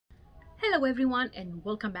Hello everyone and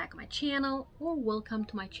welcome back to my channel, or welcome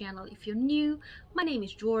to my channel if you're new. My name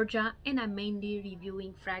is Georgia and I'm mainly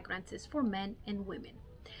reviewing fragrances for men and women.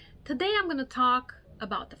 Today I'm going to talk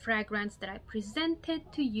about the fragrance that I presented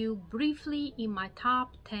to you briefly in my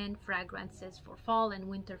top 10 fragrances for fall and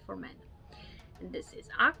winter for men. And this is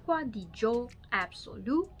Acqua di Gio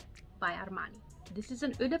Absolu by Armani. This is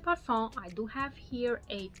an eau de parfum. I do have here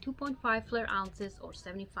a 2.5 flare ounces or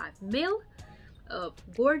 75 ml of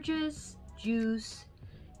gorgeous juice,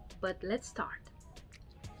 but let's start.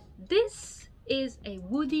 This is a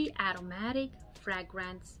woody aromatic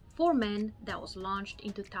fragrance for men that was launched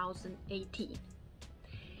in 2018.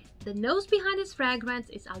 The nose behind this fragrance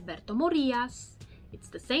is Alberto Morillas. It's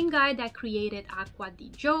the same guy that created Acqua di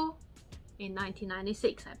Gio in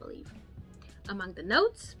 1996, I believe. Among the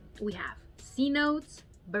notes, we have sea notes,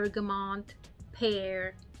 bergamot,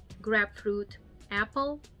 pear, grapefruit,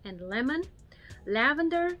 apple, and lemon,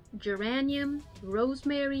 lavender, geranium,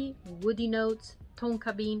 rosemary, woody notes,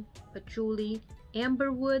 tonka bean, patchouli,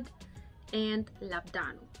 amberwood, and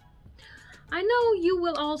labdanum. I know you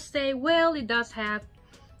will all say, well, it does have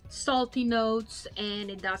salty notes and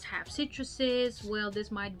it does have citruses. Well, this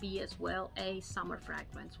might be as well a summer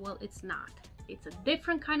fragrance. Well, it's not. It's a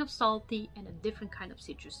different kind of salty and a different kind of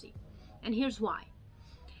citrusy. And here's why.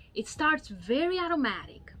 It starts very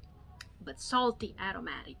aromatic, but salty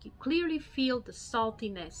aromatic. You clearly feel the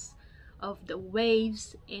saltiness of the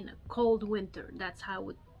waves in a cold winter. That's how I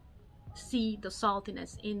would see the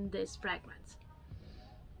saltiness in this fragrance.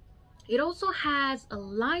 It also has a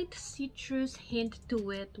light citrus hint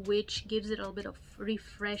to it, which gives it a little bit of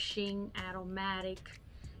refreshing aromatic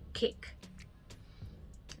kick.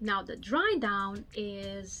 Now the dry down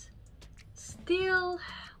is still,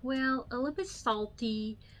 well, a little bit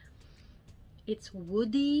salty. It's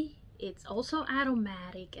woody. It's also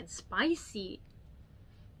aromatic and spicy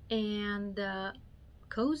and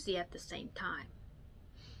cozy at the same time.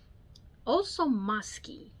 Also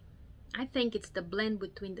musky. I think it's the blend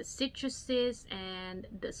between the citruses and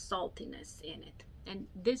the saltiness in it. And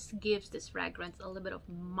this gives this fragrance a little bit of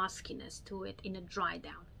muskiness to it in a dry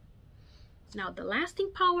down. Now the lasting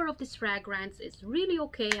power of this fragrance is really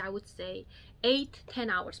okay. I would say 8-10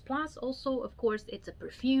 hours plus. Also, of course, it's a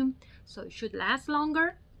perfume, so it should last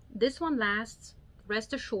longer. This one lasts,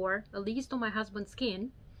 rest assured, at least on my husband's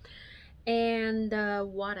skin. And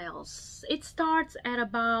what else? It starts at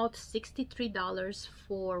about $63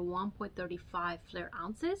 for 1.35 flare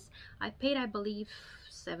ounces. I paid, I believe,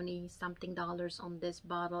 70 something dollars on this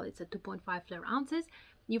bottle. It's a 2.5 flare ounces.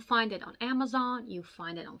 You find it on Amazon, you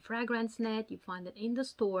find it on FragranceNet, you find it in the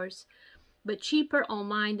stores, but cheaper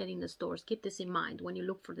online than in the stores. Keep this in mind when you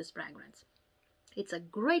look for this fragrance. It's a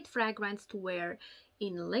great fragrance to wear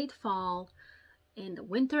in late fall, in the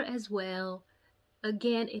winter as well.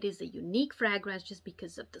 Again, it is a unique fragrance just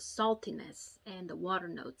because of the saltiness and the water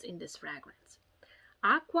notes in this fragrance.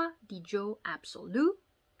 Acqua di Gio Absolu,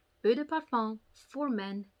 eau de parfum for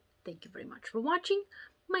men. Thank you very much for watching.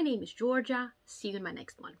 My name is Georgia. See you in my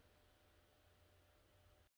next one.